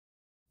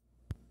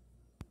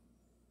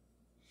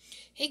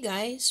Hey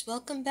guys,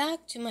 welcome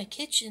back to my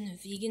kitchen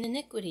of vegan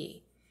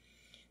iniquity.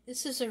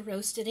 This is a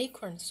roasted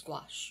acorn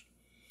squash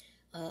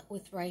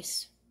with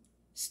rice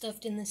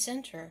stuffed in the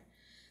center.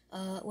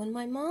 When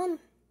my mom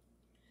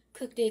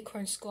cooked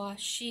acorn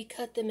squash, she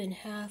cut them in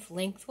half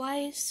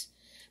lengthwise,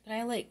 but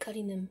I like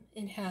cutting them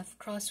in half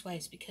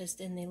crosswise because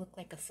then they look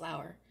like a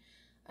flower.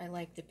 I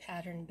like the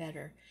pattern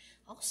better.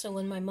 Also,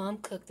 when my mom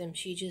cooked them,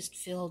 she just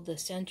filled the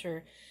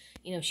center,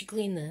 she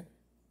cleaned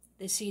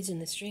the seeds and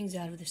the strings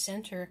out of the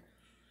center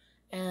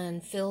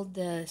and filled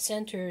the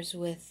centers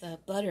with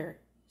butter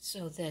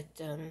so that,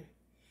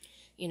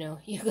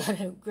 you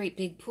got a great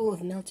big pool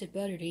of melted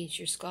butter to eat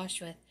your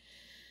squash with.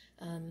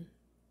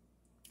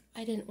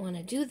 I didn't want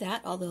to do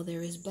that, although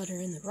there is butter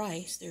in the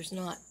rice. There's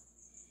not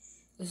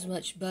as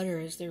much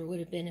butter as there would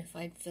have been if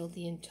I'd filled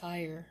the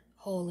entire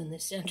hole in the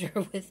center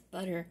with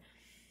butter.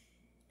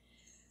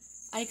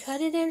 I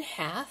cut it in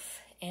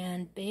half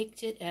and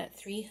baked it at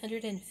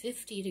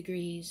 350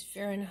 degrees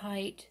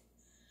Fahrenheit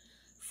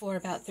for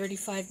about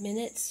 35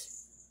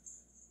 minutes.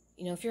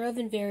 If your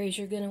oven varies,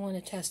 you're going to want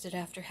to test it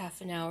after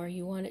half an hour.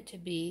 You want it to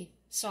be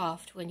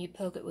soft when you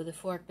poke it with a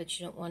fork, but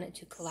you don't want it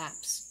to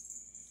collapse.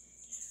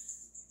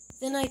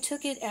 Then I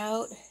took it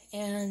out,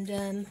 and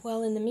in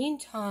the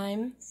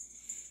meantime,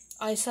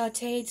 I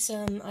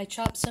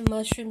chopped some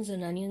mushrooms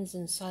and onions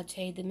and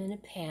sauteed them in a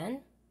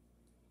pan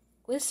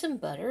with some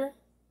butter,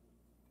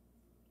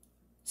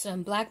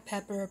 some black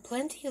pepper,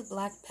 plenty of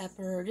black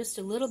pepper, just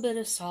a little bit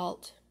of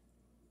salt,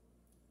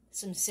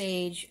 some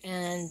sage,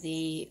 and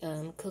the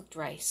cooked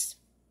rice.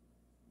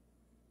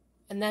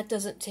 And that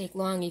doesn't take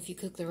long if you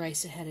cook the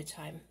rice ahead of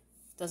time.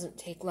 It doesn't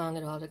take long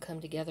at all to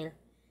come together.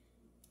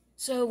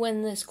 So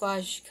when the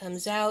squash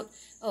comes out,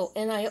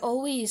 and I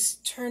always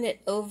turn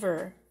it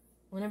over.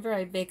 Whenever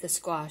I bake a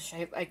squash,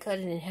 I cut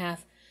it in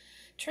half.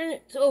 Turn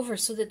it over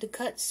so that the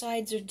cut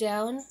sides are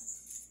down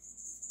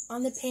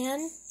on the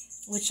pan,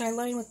 which I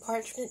line with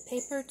parchment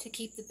paper to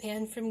keep the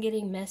pan from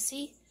getting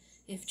messy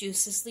if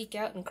juices leak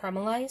out and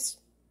caramelize.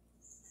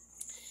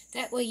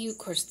 That way of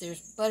course,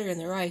 there's butter in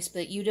the rice,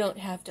 but you don't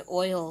have to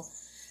oil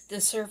the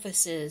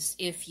surfaces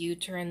if you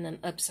turn them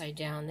upside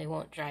down. They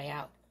won't dry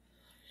out.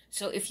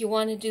 So if you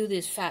want to do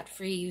this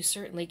fat-free, you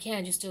certainly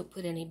can. Just don't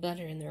put any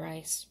butter in the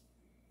rice.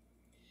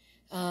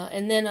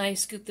 And then I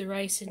scoop the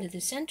rice into the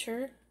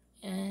center,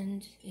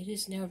 and it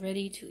is now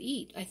ready to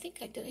eat.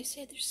 Did I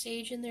say there's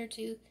sage in there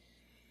too?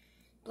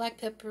 Black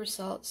pepper,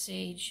 salt,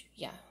 sage,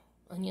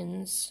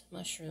 onions,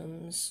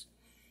 mushrooms.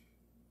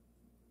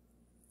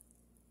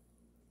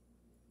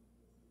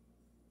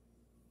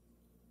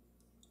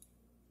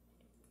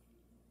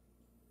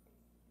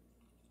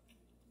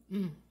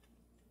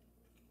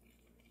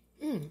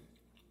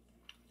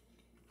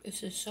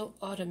 This is so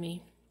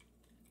autumny.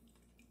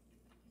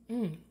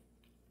 I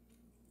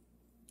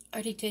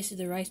already tasted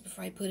the rice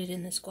before I put it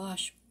in the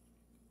squash,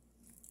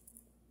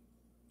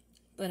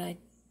 but I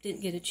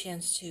didn't get a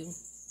chance to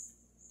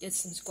get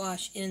some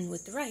squash in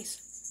with the rice.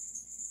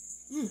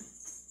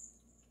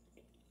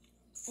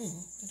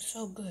 It's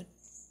so good.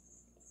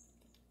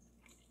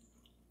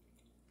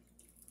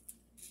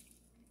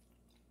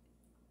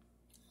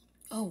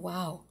 Oh,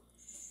 wow.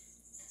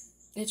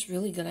 It's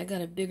really good. I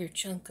got a bigger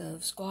chunk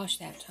of squash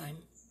that time.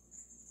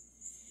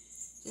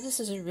 So this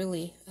is a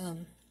really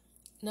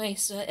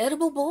nice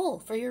edible bowl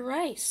for your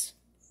rice.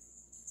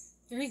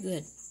 Very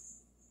good.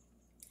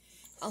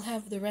 I'll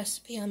have the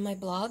recipe on my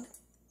blog.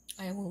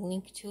 I will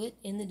link to it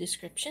in the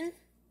description.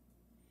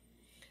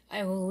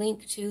 I will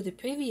link to the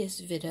previous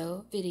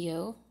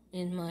video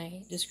in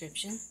my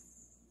description.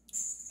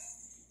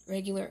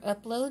 Regular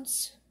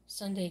uploads,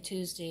 Sunday,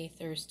 Tuesday,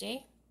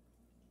 Thursday.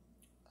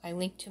 I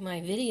link to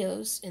my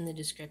videos in the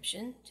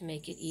description to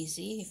make it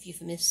easy if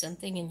you've missed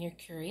something and you're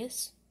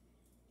curious.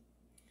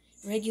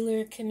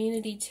 Regular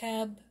community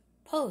tab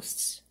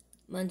posts,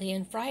 Monday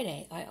and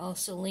Friday. I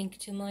also link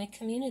to my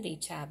community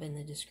tab in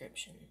the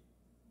description.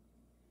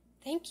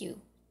 Thank you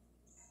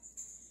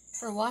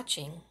for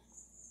watching,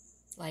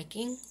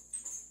 liking,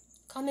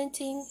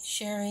 commenting,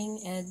 sharing,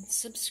 and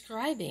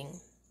subscribing.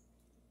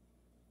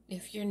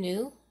 If you're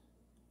new,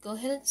 go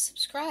ahead and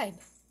subscribe.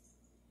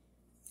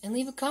 And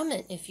leave a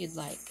comment if you'd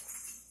like.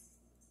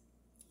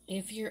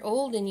 If you're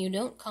old and you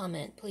don't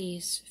comment,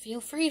 please feel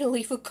free to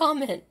leave a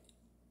comment.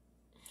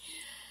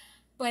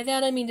 By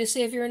that I mean to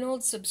say if you're an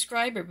old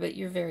subscriber but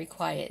you're very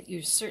quiet,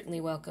 you're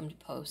certainly welcome to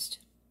post.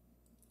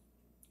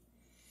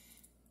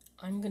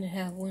 I'm going to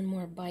have one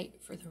more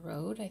bite for the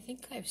road. I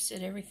think I've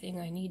said everything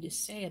I need to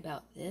say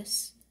about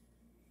this,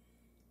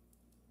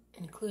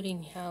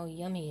 including how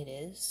yummy it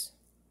is.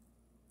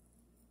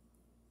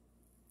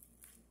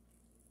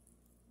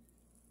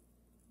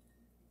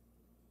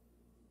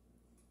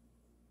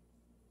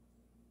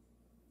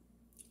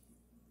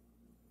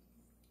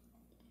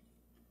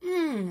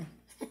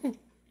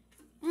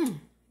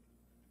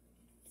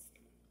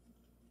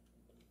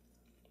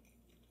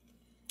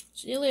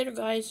 See you later,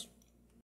 guys.